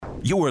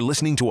You are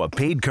listening to a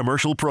paid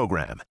commercial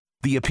program.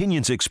 The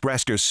opinions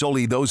expressed are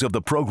solely those of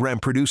the program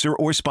producer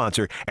or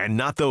sponsor and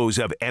not those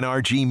of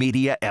NRG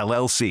Media,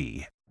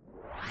 LLC.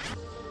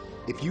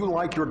 If you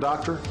like your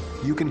doctor,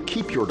 you can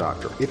keep your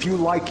doctor. If you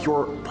like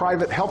your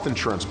private health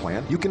insurance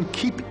plan, you can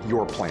keep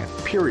your plan,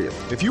 period.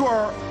 If you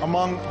are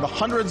among the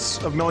hundreds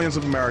of millions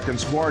of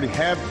Americans who already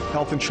have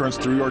health insurance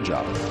through your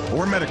job,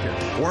 or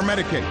Medicare, or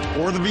Medicaid,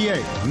 or the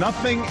VA,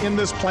 nothing in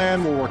this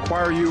plan will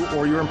require you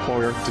or your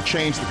employer to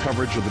change the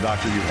coverage of the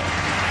doctor you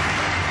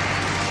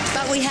have.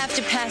 But we have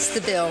to pass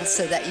the bill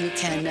so that you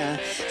can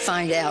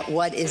find out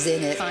what is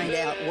in it.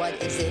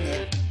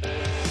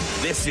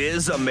 This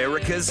is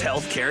America's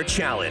Healthcare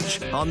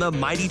Challenge on the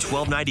Mighty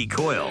 1290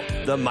 Coil,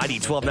 the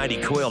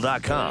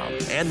Mighty1290Coil.com,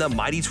 and the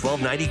Mighty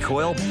 1290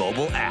 Coil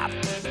mobile app.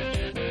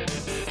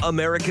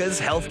 America's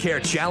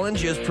Healthcare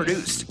Challenge is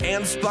produced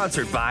and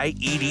sponsored by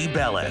E.D.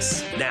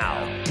 Bellis.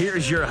 Now,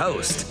 here's your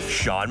host,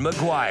 Sean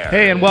McGuire.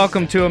 Hey, and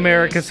welcome to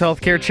America's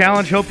Healthcare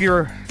Challenge. Hope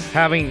you're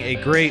having a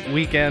great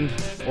weekend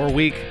or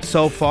week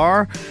so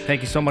far. Thank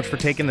you so much for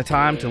taking the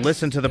time to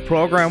listen to the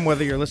program,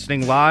 whether you're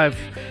listening live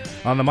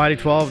on the Mighty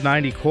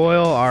 1290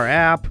 Coil, our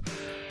app,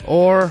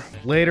 or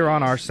later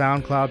on our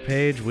SoundCloud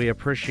page. We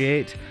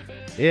appreciate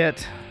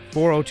it.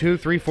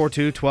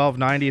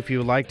 402-342-1290 if you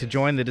would like to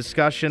join the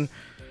discussion.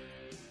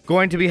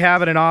 Going to be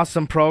having an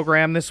awesome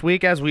program this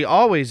week, as we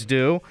always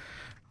do,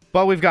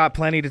 but we've got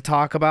plenty to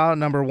talk about.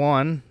 Number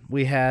one,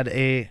 we had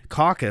a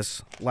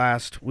caucus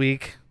last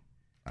week,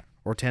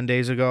 or 10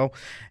 days ago,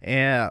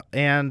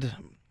 and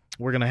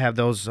we're going to have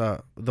those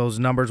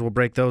numbers. We'll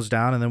break those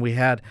down, and then we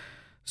had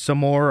some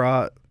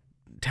more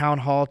town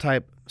hall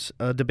type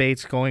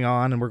debates going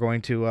on, and we're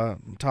going to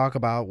talk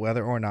about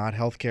whether or not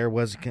healthcare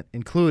was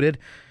included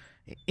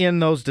in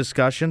those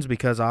discussions,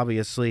 because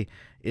obviously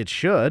it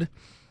should.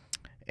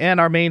 And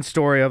our main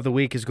story of the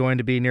week is going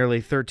to be nearly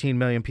 13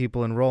 million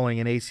people enrolling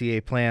in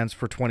ACA plans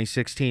for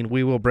 2016.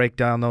 We will break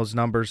down those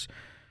numbers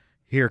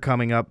here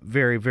coming up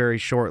very, very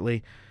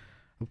shortly.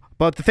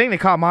 But the thing that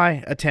caught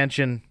my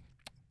attention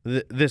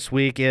this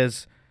week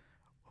is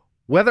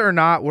whether or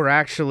not we're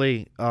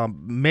actually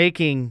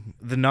making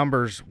the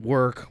numbers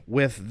work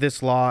with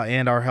this law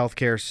and our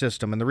healthcare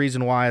system. And the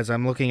reason why is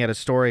I'm looking at a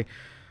story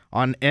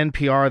on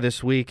NPR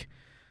this week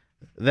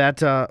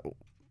that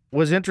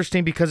was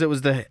interesting because it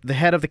was the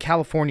head of the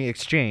California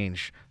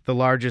Exchange, the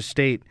largest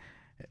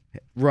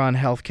state-run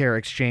healthcare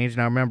exchange.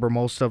 Now, remember,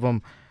 most of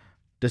them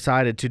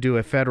decided to do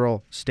a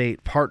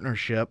federal-state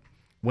partnership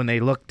when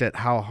they looked at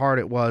how hard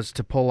it was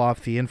to pull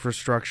off the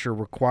infrastructure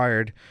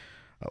required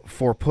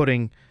for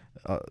putting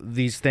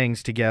these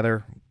things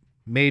together.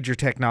 Major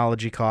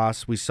technology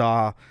costs. We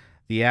saw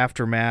the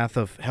aftermath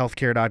of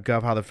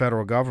healthcare.gov, how the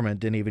federal government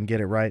didn't even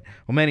get it right.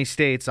 Well, many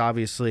states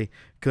obviously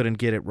couldn't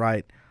get it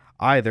right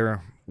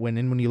either.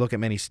 When you look at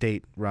many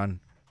state-run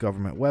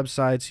government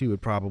websites, you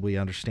would probably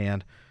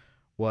understand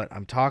what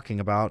I'm talking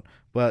about.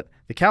 But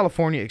the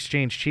California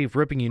Exchange chief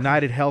ripping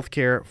United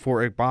Healthcare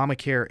for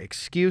Obamacare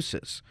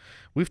excuses.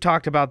 We've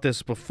talked about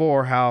this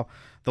before, how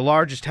the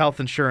largest health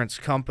insurance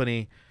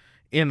company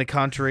in the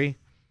country,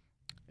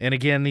 and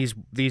again,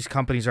 these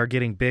companies are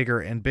getting bigger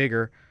and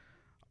bigger,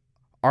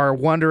 are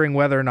wondering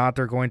whether or not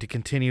they're going to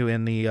continue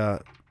in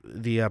the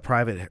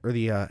private or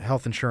the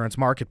health insurance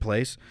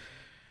marketplace.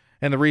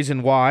 And the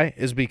reason why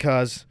is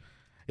because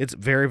it's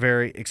very,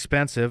 very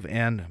expensive,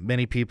 and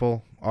many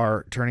people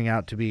are turning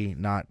out to be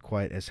not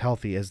quite as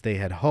healthy as they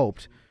had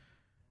hoped.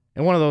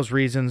 And one of those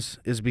reasons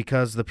is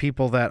because the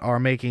people that are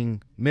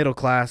making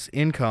middle-class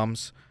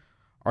incomes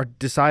are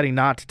deciding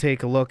not to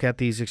take a look at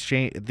these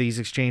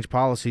exchange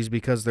policies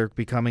because they're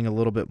becoming a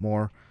little bit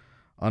more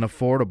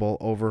unaffordable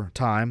over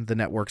time. The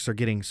networks are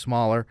getting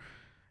smaller,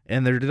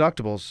 and their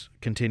deductibles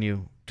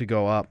continue to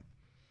go up.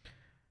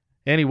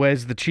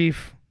 Anyways, the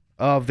chief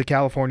of the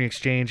California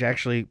Exchange,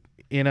 actually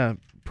in a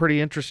pretty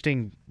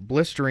interesting,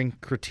 blistering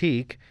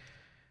critique,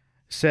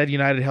 said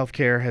United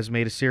Healthcare has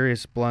made a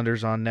serious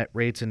blunders on net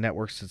rates and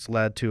networks that's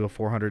led to a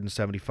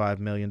 $475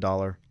 million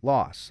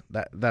loss.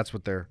 That's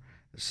what they're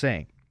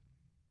saying.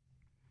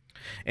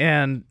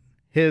 And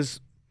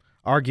his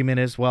argument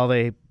is, well,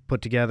 they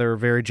put together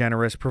very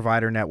generous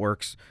provider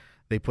networks.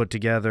 They put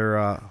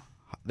together,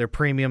 their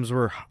premiums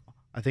were,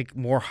 I think,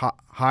 more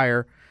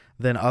higher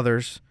than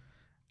others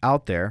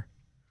out there.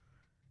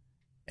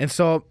 And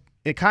so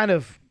it kind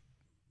of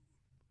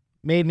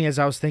made me, as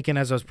I was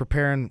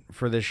preparing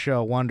for this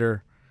show,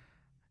 wonder,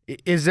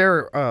 is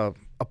there a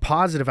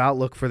positive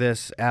outlook for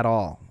this at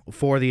all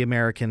for the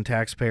American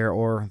taxpayer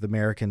or the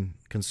American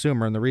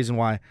consumer? And the reason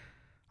why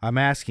I'm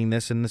asking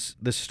this, and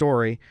this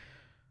story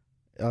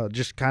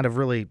just kind of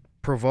really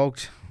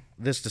provoked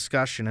this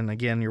discussion, and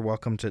again, you're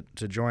welcome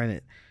to join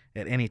it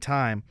at any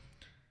time.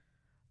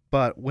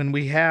 But when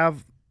we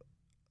have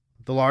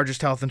the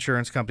largest health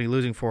insurance company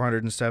losing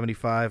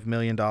 $475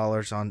 million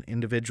on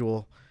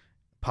individual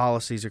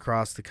policies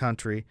across the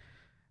country,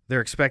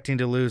 they're expecting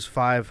to lose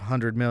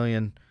 $500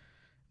 million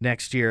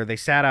next year. They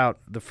sat out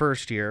the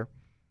first year,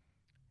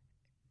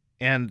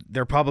 and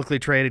they're publicly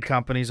traded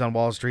companies on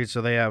Wall Street,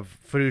 so they have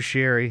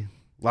fiduciary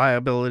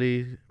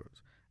liability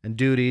and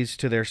duties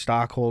to their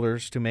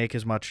stockholders to make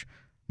as much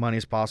money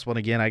as possible. And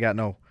again, I got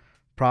no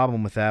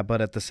problem with that,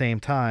 but at the same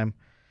time,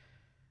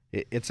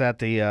 it's at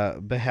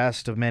the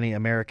behest of many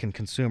American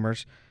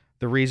consumers.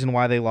 The reason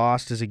why they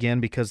lost is,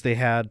 again, because they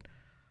had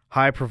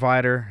high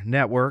provider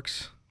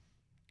networks,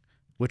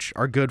 which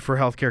are good for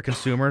healthcare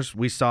consumers.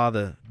 We saw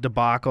the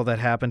debacle that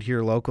happened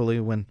here locally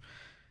when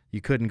you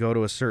couldn't go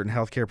to a certain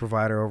healthcare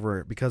provider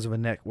over because of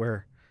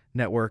a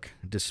network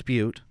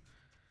dispute.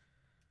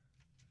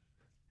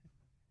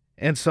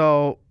 And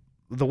so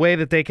the way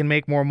that they can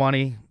make more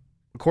money,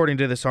 according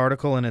to this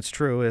article, and it's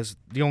true, is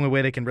the only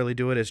way they can really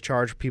do it is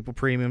charge people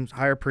premiums,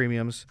 higher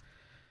premiums.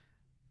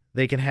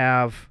 They can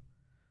have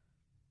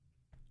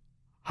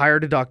higher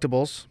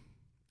deductibles,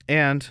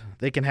 and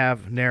they can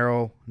have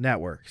narrow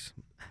networks.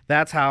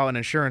 That's how an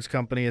insurance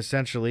company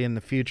essentially in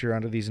the future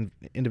under these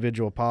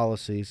individual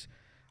policies,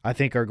 I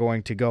think, are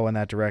going to go in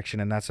that direction,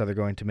 and that's how they're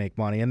going to make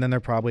money. And then they're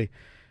probably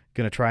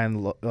going to try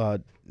and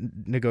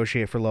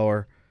negotiate for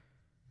lower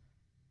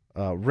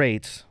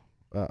rates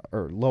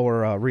or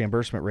lower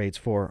reimbursement rates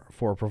for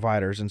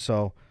providers. And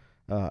so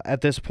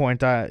at this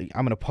point, I'm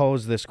going to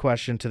pose this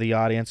question to the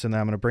audience, and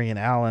then I'm going to bring in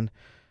Alan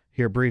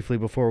here briefly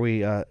before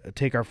we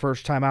take our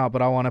first time out.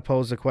 But I want to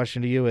pose the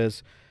question to you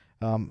is,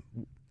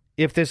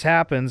 if this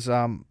happens,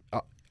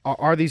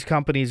 are these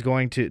companies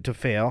going to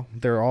fail?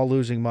 They're all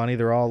losing money.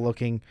 They're all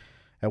looking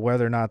at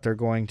whether or not they're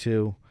going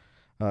to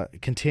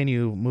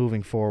continue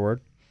moving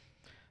forward.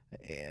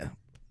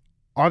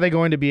 Are they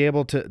going to be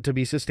able to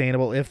be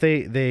sustainable if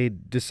they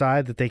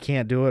decide that they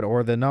can't do it,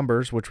 or the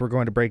numbers, which we're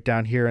going to break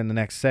down here in the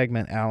next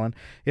segment, Alan,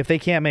 if they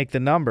can't make the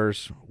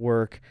numbers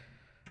work,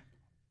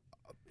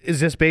 is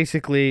this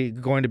basically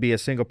going to be a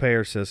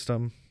single-payer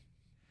system?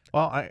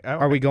 Well,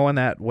 are we going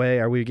that way?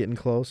 Are we getting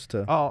close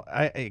to? Oh,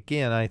 I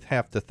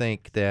have to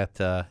think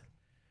that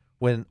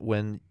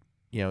when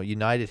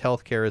United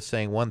Healthcare is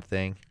saying one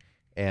thing,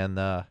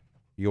 and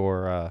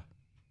your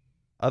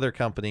other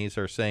companies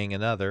are saying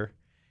another,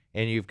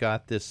 and you've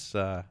got this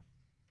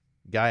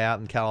guy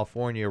out in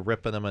California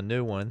ripping them a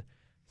new one,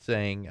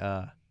 saying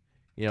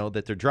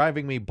that they're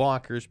driving me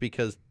bonkers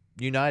because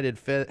United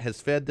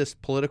has fed this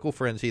political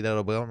frenzy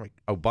that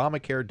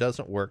Obamacare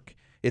doesn't work.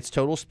 It's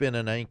total spin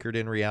and anchored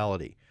in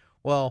reality.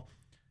 Well,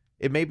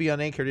 it may be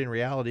unanchored in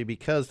reality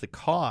because the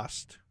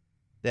cost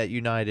that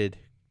United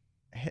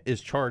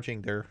is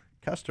charging their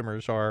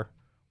customers are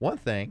one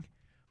thing,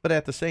 but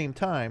at the same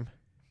time,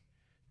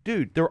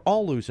 dude, they're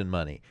all losing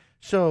money.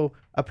 So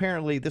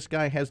apparently this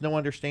guy has no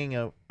understanding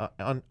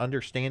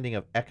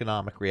of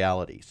economic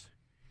realities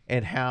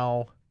and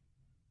how,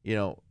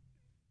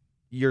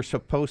 you're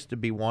supposed to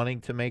be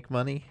wanting to make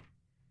money,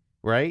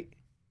 right?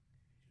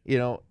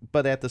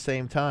 But at the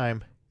same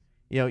time,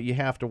 you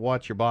have to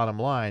watch your bottom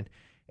line.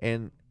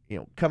 And,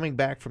 coming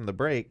back from the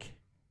break,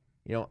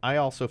 I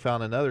also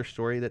found another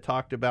story that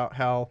talked about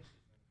how,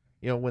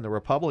 when the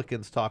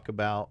Republicans talk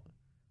about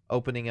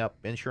opening up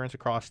insurance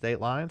across state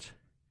lines,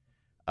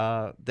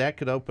 that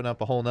could open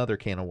up a whole nother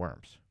can of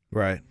worms.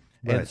 Right.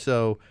 And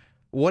so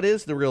what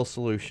is the real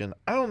solution?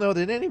 I don't know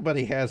that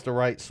anybody has the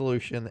right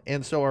solution.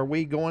 And so are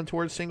we going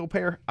towards single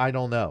payer? I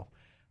don't know.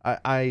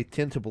 I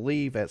tend to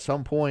believe at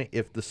some point,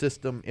 if the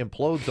system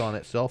implodes on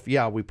itself,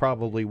 we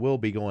probably will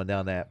be going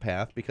down that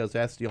path because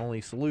that's the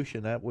only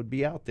solution that would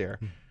be out there.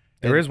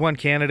 There is one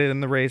candidate in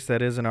the race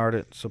that is an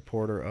ardent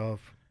supporter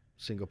of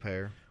single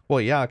payer. Well,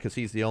 yeah, because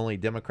he's the only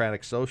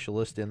Democratic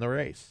socialist in the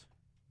race.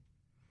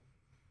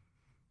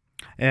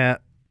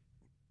 But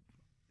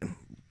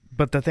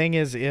the thing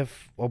is,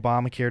 if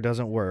Obamacare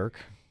doesn't work,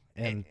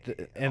 and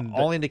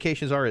all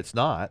indications are it's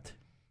not.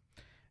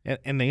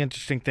 And the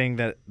interesting thing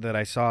that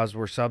I saw is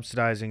we're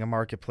subsidizing a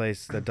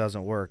marketplace that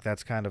doesn't work.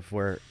 That's kind of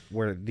where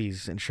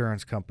these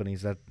insurance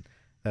companies,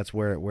 that's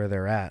where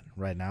they're at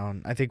right now.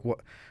 And I think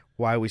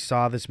why we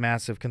saw this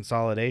massive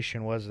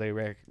consolidation was they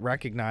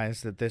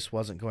recognized that this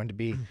wasn't going to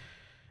be,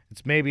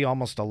 it's maybe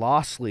almost a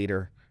loss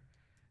leader,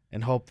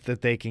 and hope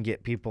that they can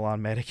get people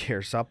on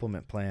Medicare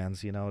supplement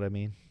plans. You know what I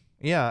mean?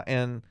 Yeah,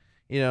 and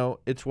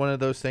it's one of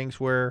those things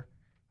where,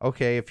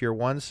 okay, if you're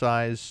one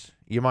size,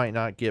 you might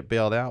not get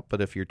bailed out, but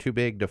if you're too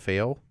big to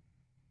fail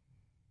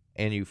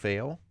and you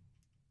fail,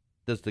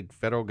 does the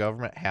federal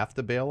government have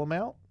to bail them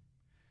out?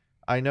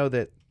 I know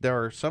that there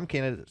are some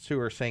candidates who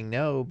are saying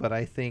no, but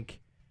I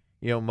think,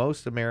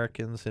 most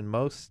Americans and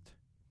most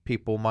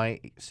people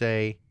might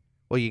say,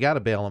 well, you got to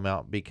bail them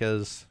out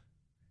because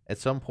at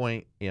some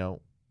point,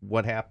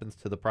 what happens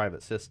to the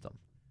private system?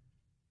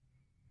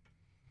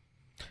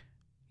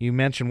 You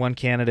mentioned one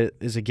candidate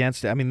is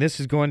against it. I mean, this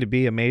is going to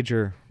be a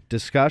major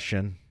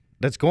discussion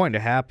that's going to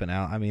happen.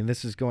 I mean,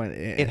 this is going.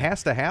 It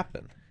has to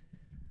happen.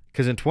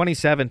 Because in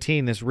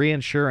 2017, this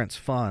reinsurance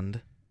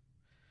fund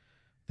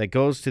that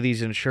goes to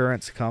these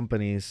insurance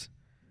companies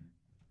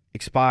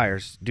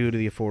expires due to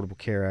the Affordable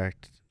Care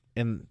Act,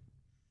 and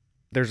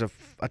there's a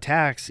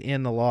tax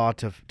in the law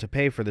to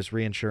pay for this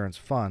reinsurance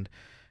fund.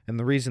 And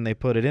the reason they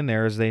put it in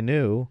there is they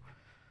knew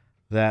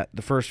that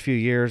the first few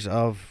years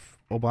of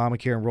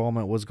Obamacare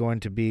enrollment was going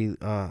to be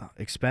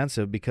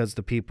expensive because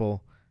the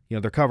people,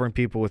 they're covering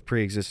people with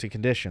pre-existing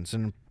conditions.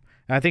 And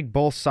I think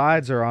both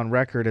sides are on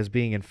record as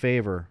being in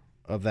favor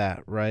of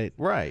that, right?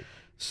 Right.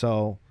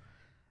 So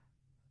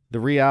the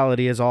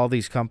reality is all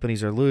these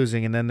companies are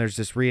losing, and then there's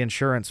this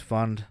reinsurance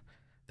fund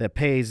that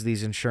pays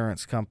these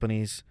insurance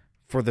companies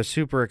for the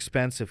super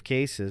expensive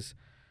cases.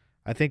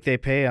 I think they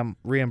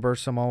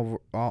reimburse them over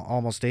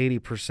almost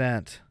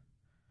 80%.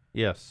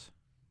 Yes.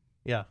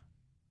 Yeah.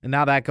 And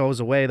now that goes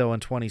away, though, in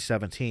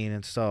 2017,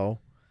 and so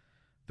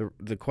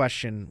the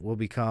question will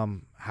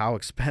become, how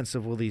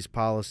expensive will these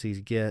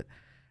policies get?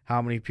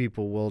 How many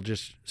people will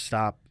just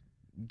stop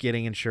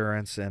getting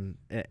insurance, and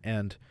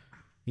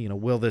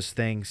will this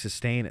thing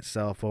sustain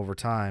itself over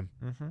time?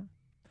 Mm-hmm.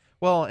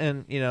 Well,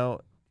 and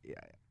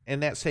in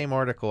that same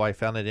article, I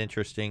found it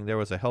interesting. There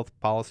was a health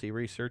policy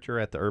researcher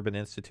at the Urban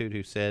Institute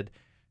who said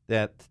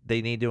that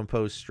they need to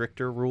impose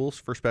stricter rules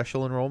for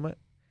special enrollment.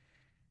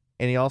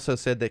 And he also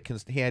said that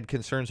he had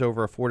concerns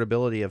over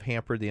affordability have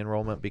hampered the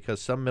enrollment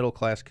because some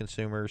middle-class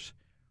consumers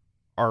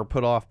are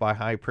put off by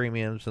high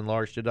premiums and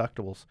large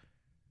deductibles.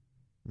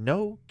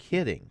 No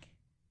kidding.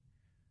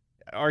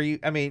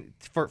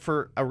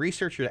 For a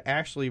researcher to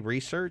actually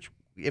research,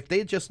 if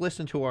they just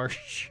listened to our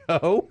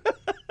show,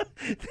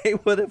 they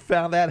would have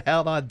found that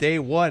out on day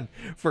one,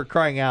 for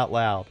crying out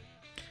loud.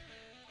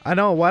 I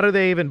know. Why do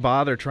they even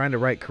bother trying to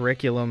write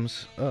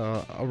curriculums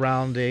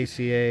around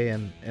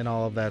ACA and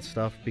all of that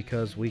stuff?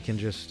 Because we can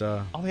just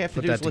all they have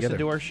to do is listen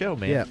to our show,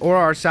 man. Yeah, or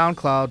our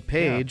SoundCloud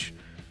page.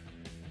 Yeah.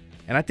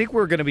 And I think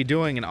we're going to be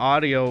doing an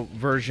audio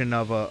version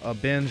of a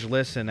binge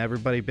listen.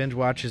 Everybody binge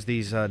watches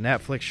these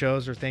Netflix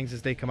shows or things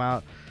as they come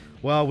out.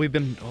 Well, we've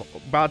been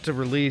about to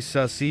release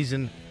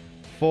season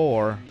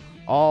 4,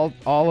 all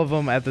of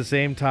them at the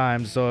same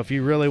time. So if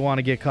you really want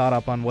to get caught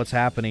up on what's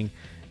happening,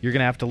 you're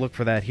going to have to look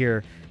for that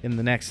here in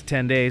the next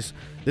 10 days.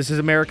 This is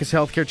America's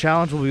Healthcare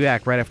Challenge. We'll be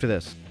back right after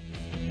this.